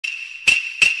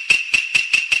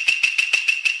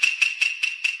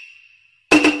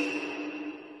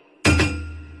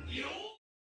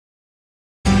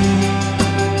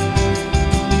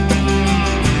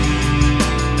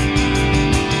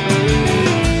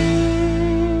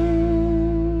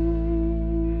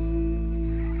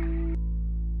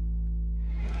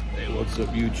up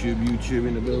YouTube? YouTube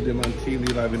in the building, man.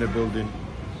 TV Live in the building.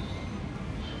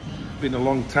 Been a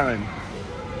long time,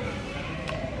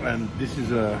 and this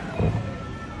is a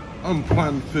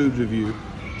unplanned food review.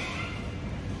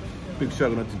 Big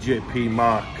shout out to JP,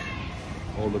 Mark,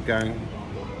 all the gang.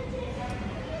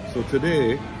 So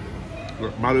today we're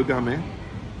at Marugame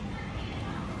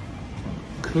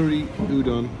Curry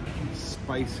Udon,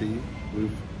 spicy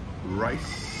with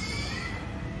rice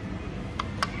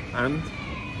and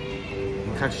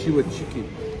cashew chicken.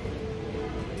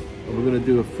 And we're gonna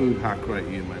do a food hack right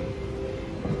here, man.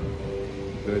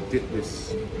 We're gonna dip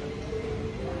this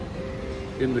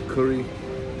in the curry.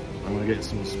 I'm gonna get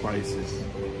some spices.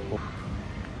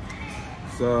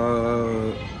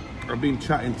 So I've been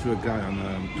chatting to a guy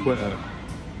on Twitter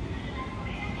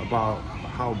about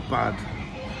how bad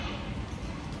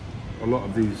a lot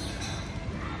of these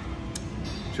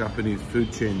Japanese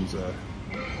food chains are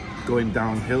going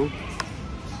downhill,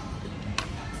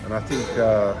 and I think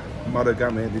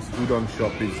Marugame, this udon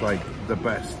shop, is like the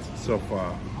best so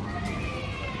far.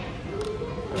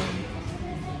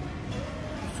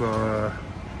 For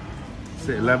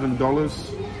say $11,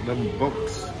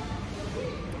 $11,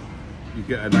 you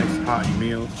get a nice hearty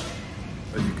meal.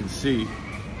 As you can see,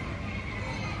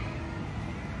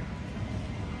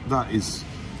 that is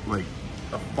like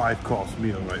a 5-course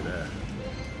meal right there,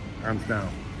 hands down.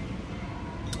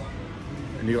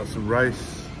 And you got some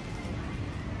rice.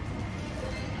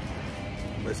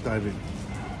 Let's dive in.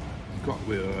 Got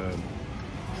with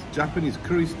Japanese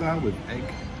curry style with egg.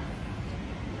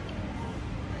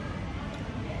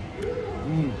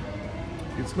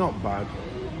 It's not bad,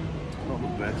 not the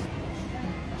best.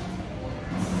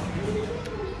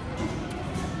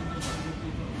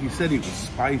 He said it was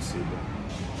spicy, but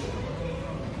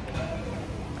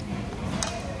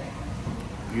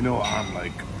you know what I'm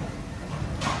like.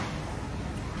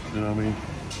 You know what I mean?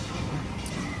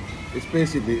 It's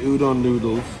basically udon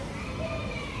noodles,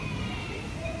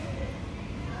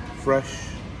 fresh,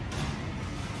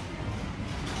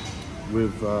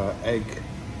 with egg,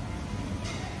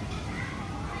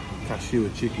 cashew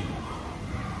chicken.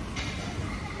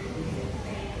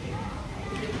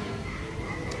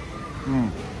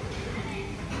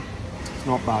 It's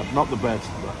not bad, not the best,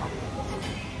 but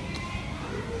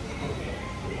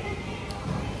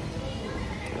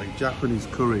like Japanese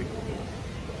curry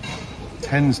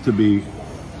tends to be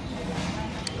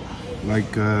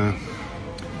like a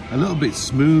little bit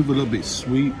smooth, a little bit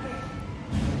sweet,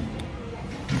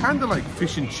 kind of like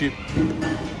fish and chip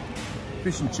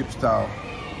style.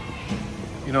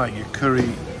 You know, like your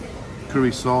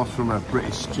curry sauce from a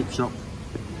British chip shop.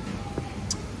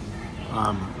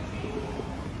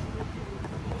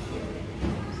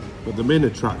 But the main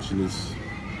attraction is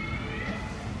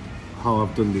how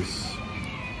I've done this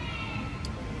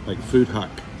like food hack.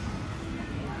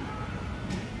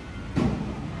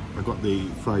 I got the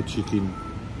fried chicken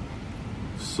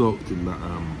soaked in that,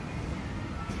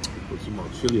 put some more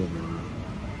chili on there.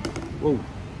 Whoa.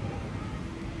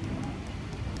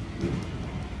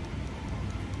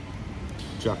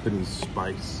 Japanese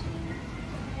spice.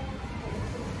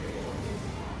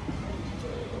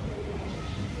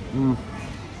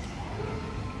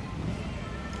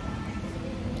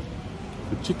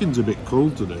 The chicken's a bit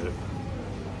cold today.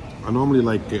 I normally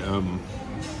like it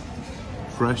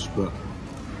fresh, but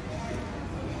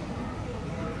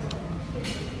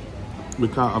we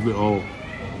can't have it all.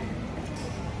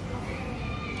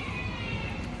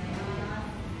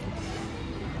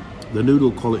 The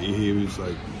noodle quality here is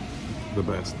like the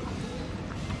best.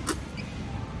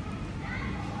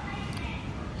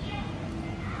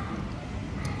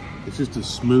 It's just a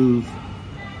smooth,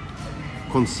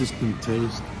 consistent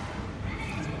taste.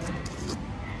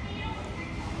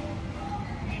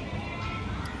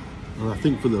 And I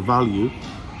think for the value,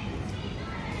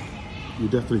 you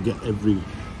definitely get every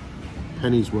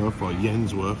penny's worth or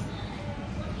yen's worth.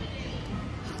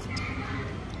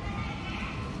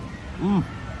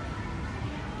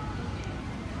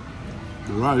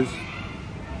 The rice.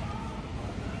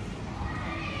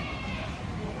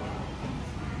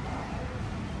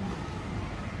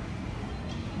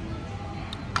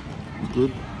 It's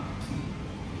good.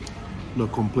 No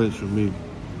complaints from me.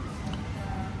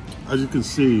 As you can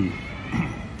see,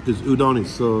 this udon is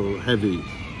so heavy,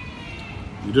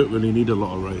 you don't really need a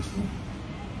lot of rice.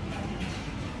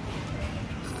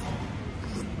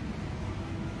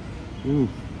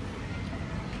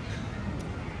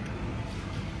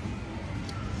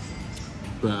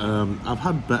 But I've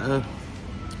had better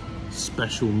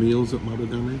special meals at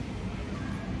Marugame.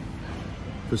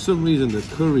 For some reason the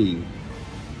curry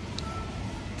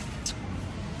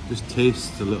just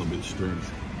tastes a little bit strange.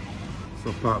 So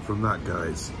apart from that,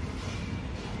 guys,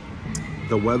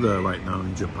 the weather right now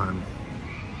in Japan,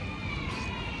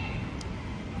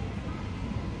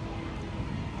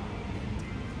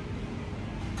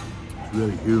 it's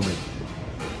really humid,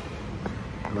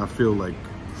 and I feel like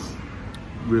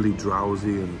really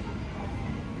drowsy and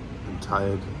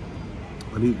tired.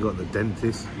 I need to go to the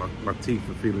dentist. My teeth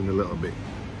are feeling a little bit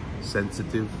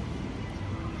sensitive,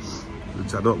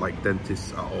 which I don't like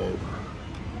dentists at all.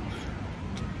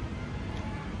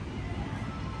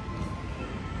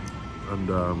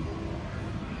 And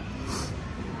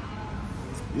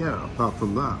yeah, apart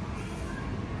from that,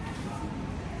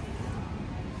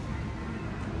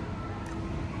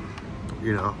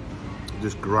 you know,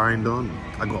 just grind on.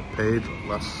 I got paid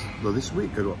this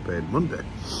week I got paid Monday.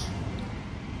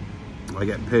 I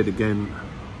get paid again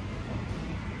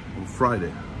on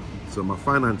Friday. So my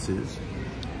finances,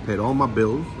 paid all my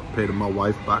bills, paid my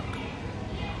wife back.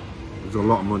 There's a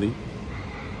lot of money.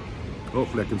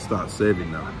 Hopefully I can start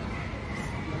saving now.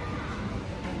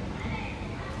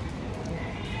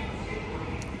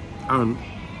 And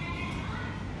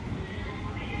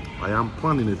I am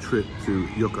planning a trip to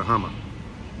Yokohama.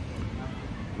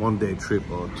 1 day trip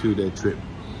or 2 day trip.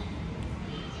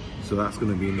 So that's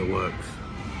going to be in the works.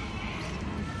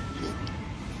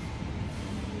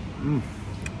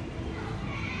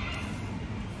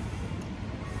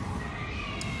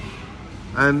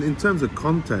 And in terms of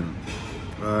content,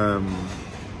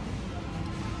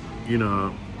 you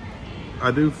know,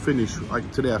 I do finish, like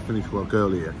today I finished work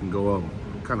early, I can go home,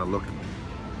 I'm kind of lucky.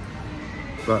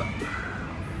 But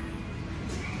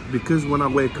because when I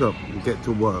wake up and get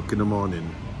to work in the morning,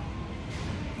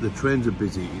 the trains are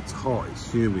busy, it's hot,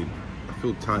 it's humid, I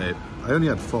feel tired. I only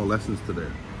had 4 lessons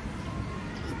today.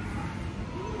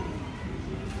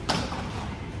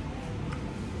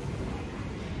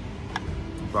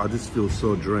 But I just feel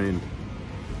so drained.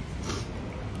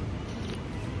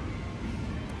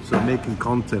 So making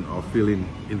content or feeling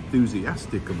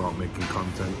enthusiastic about making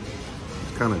content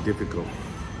is kind of difficult.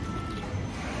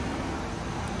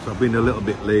 So I've been a little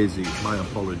bit lazy, my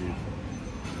apologies.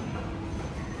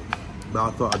 But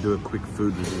I thought I'd do a quick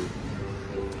food review.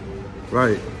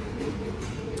 Right,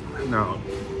 now,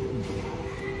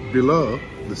 below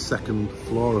the 2nd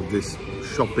floor of this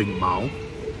shopping mall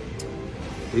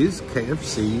is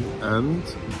KFC and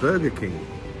Burger King.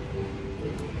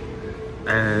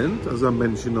 And as I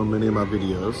mentioned on many of my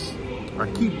videos, I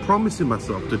keep promising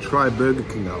myself to try Burger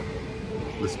King out,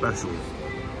 the specials.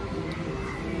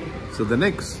 So the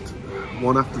next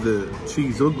one after the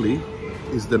cheese ugly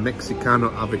is the Mexicano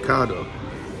avocado.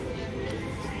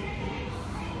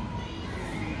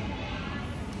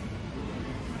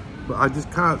 But I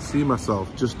just can't see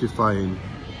myself justifying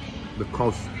the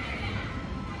cost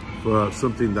for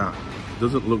something that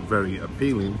doesn't look very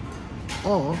appealing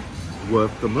or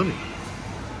worth the money.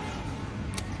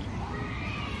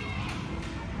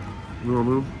 You know what I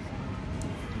mean?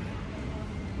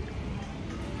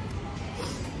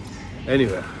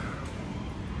 Anyway,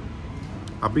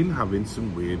 I've been having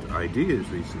some weird ideas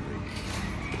recently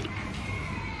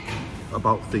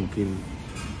about I'm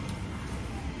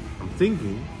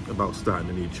thinking about starting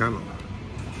a new channel.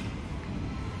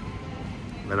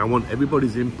 And I want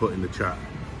everybody's input in the chat.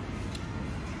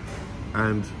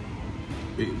 And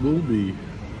it will be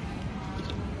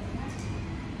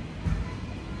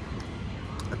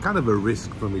a kind of a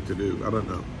risk for me to do, I don't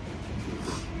know.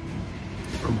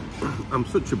 I'm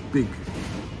such a big,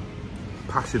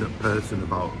 passionate person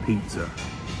about pizza.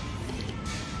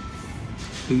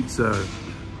 Pizza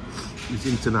is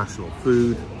international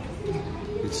food.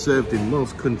 It's served in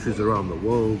most countries around the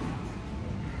world.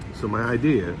 So my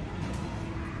idea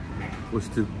was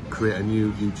to create a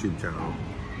new YouTube channel.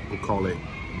 We'll call it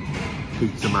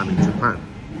Pizza Man in Japan.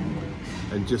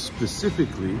 And just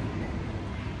specifically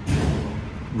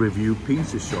review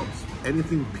pizza shops.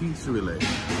 Anything pizza related.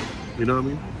 You know what I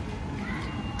mean?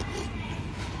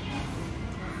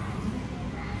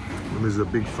 And there's a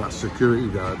big fat security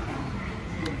guard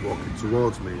walking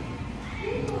towards me.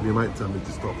 And he might tell me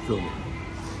to stop filming.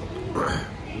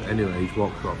 Anyway, he's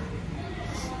walked off.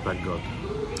 Thank God.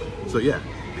 So yeah,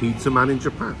 Pizza Man in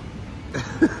Japan.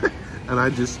 And I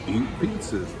just eat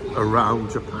pizzas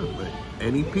around Japan. Like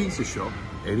any pizza shop,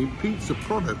 any pizza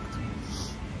product.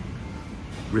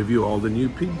 Review all the new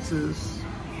pizzas.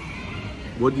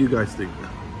 What do you guys think?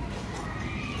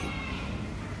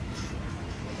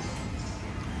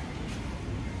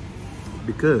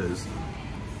 Because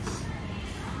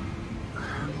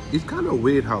it's kind of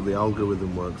weird how the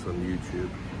algorithm works on YouTube.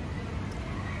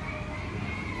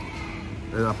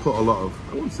 And I put a lot of,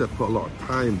 I wouldn't say I put a lot of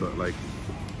time, but like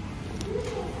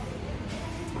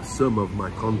some of my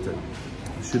content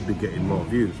should be getting more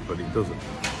views, but it doesn't.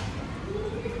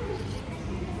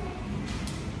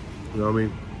 You know what I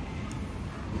mean?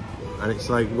 And it's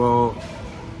like, well,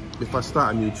 if I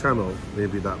start a new channel,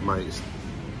 maybe that might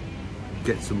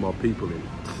get some more people in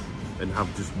and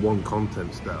have just one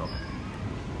content style.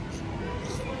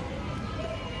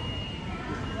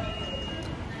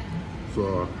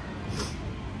 So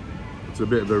it's a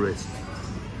bit of a risk.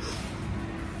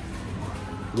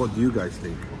 What do you guys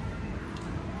think?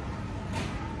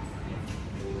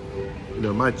 You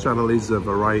know, my channel is a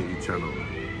variety channel.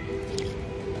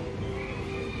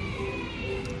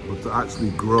 But to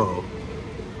actually grow,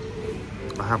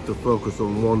 I have to focus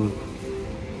on one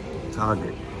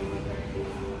target.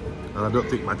 And I don't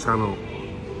think my channel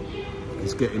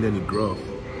is getting any growth.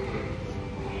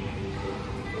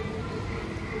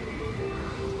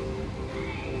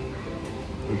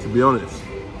 And to be honest,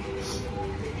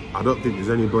 I don't think there's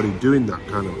anybody doing that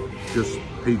kind of just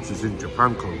pizzas in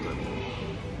Japan content.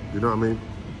 You know what I mean?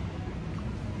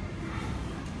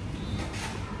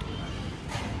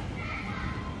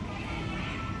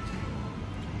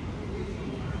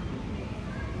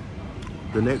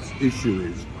 The next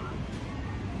issue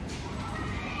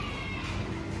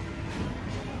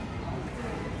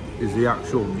is the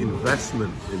actual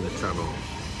investment in the channel.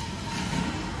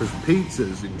 Because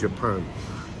pizzas in Japan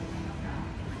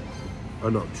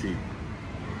are not cheap.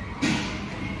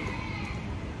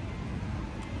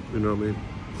 You know what I mean?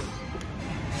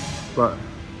 But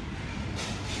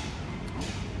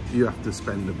you have to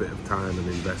spend a bit of time and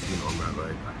investment on that,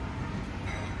 right?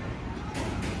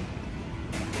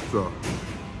 So,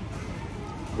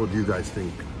 what do you guys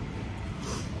think?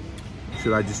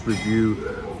 Should I just review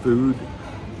food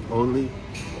only?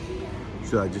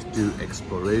 Should I just do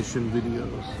exploration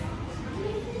videos?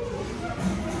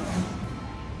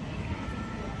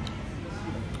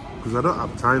 Because I don't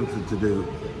have time to do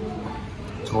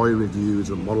toy reviews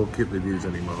and model kit reviews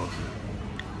anymore.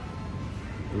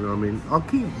 You know what I mean? I'll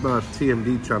keep my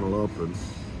TMD channel open.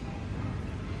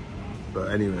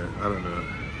 But anyway, I don't know.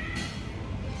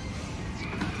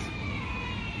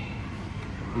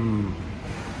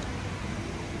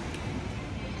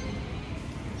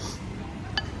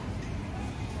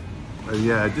 And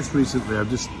yeah, just recently I'm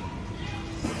just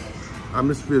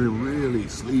feeling really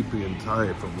sleepy and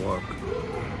tired from work.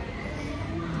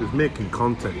 With making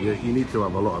content, you need to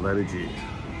have a lot of energy.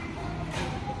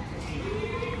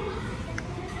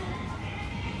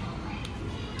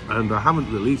 And I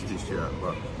haven't released this yet,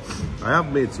 but I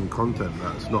have made some content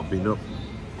that's not been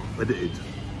edited.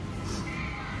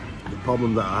 The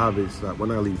problem that I have is that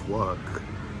when I leave work,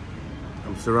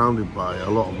 I'm surrounded by a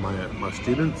lot of my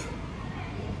students.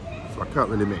 So I can't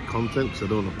really make content because I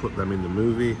don't want to put them in the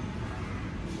movie.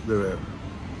 There are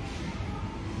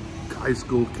high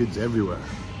school kids everywhere.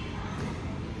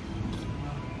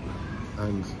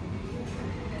 And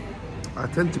I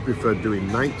tend to prefer doing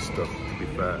night stuff, to be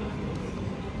fair.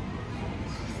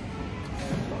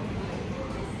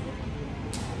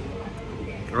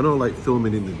 I know, like,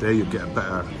 filming in the day you get a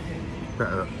better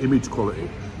image quality,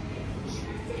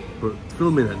 but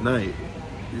filming at night,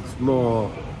 it's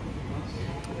more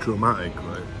dramatic,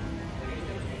 right?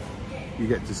 You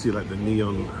get to see like the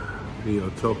neon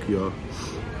Tokyo,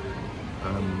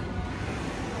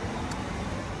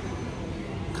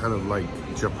 kind of like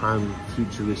Japan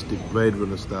futuristic Blade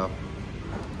Runner style.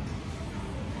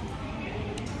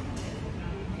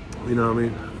 You know what I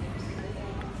mean?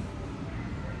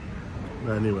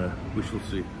 Anyway, we shall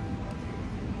see.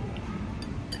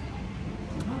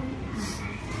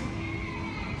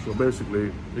 So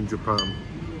basically, in Japan,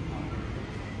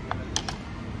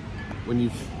 when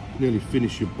you nearly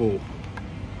finish your bowl,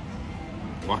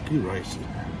 waki rice it.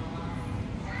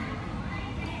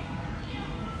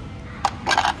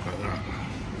 Like that.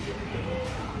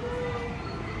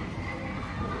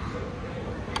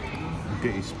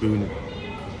 Get your spoon,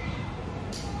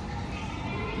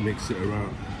 mix it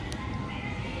around.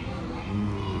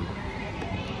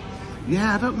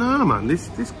 Yeah, I don't know, man. This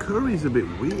curry's a bit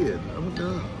weird. I don't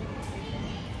know.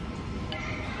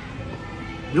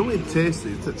 You know what it tastes?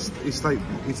 It's like,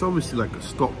 it's obviously like a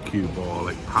stock cube or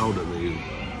like powder really.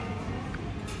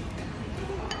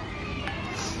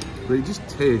 But it just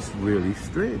tastes really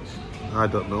strange. I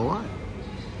don't know why.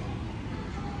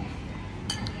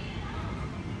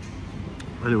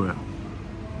 Anyway,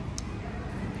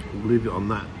 we'll leave it on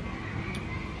that.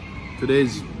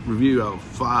 Today's review out of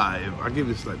 5, I give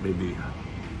this like maybe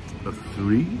a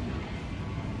 3.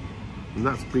 And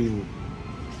that's been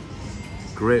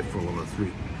grateful on a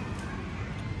 3.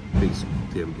 Peace,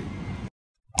 TMD.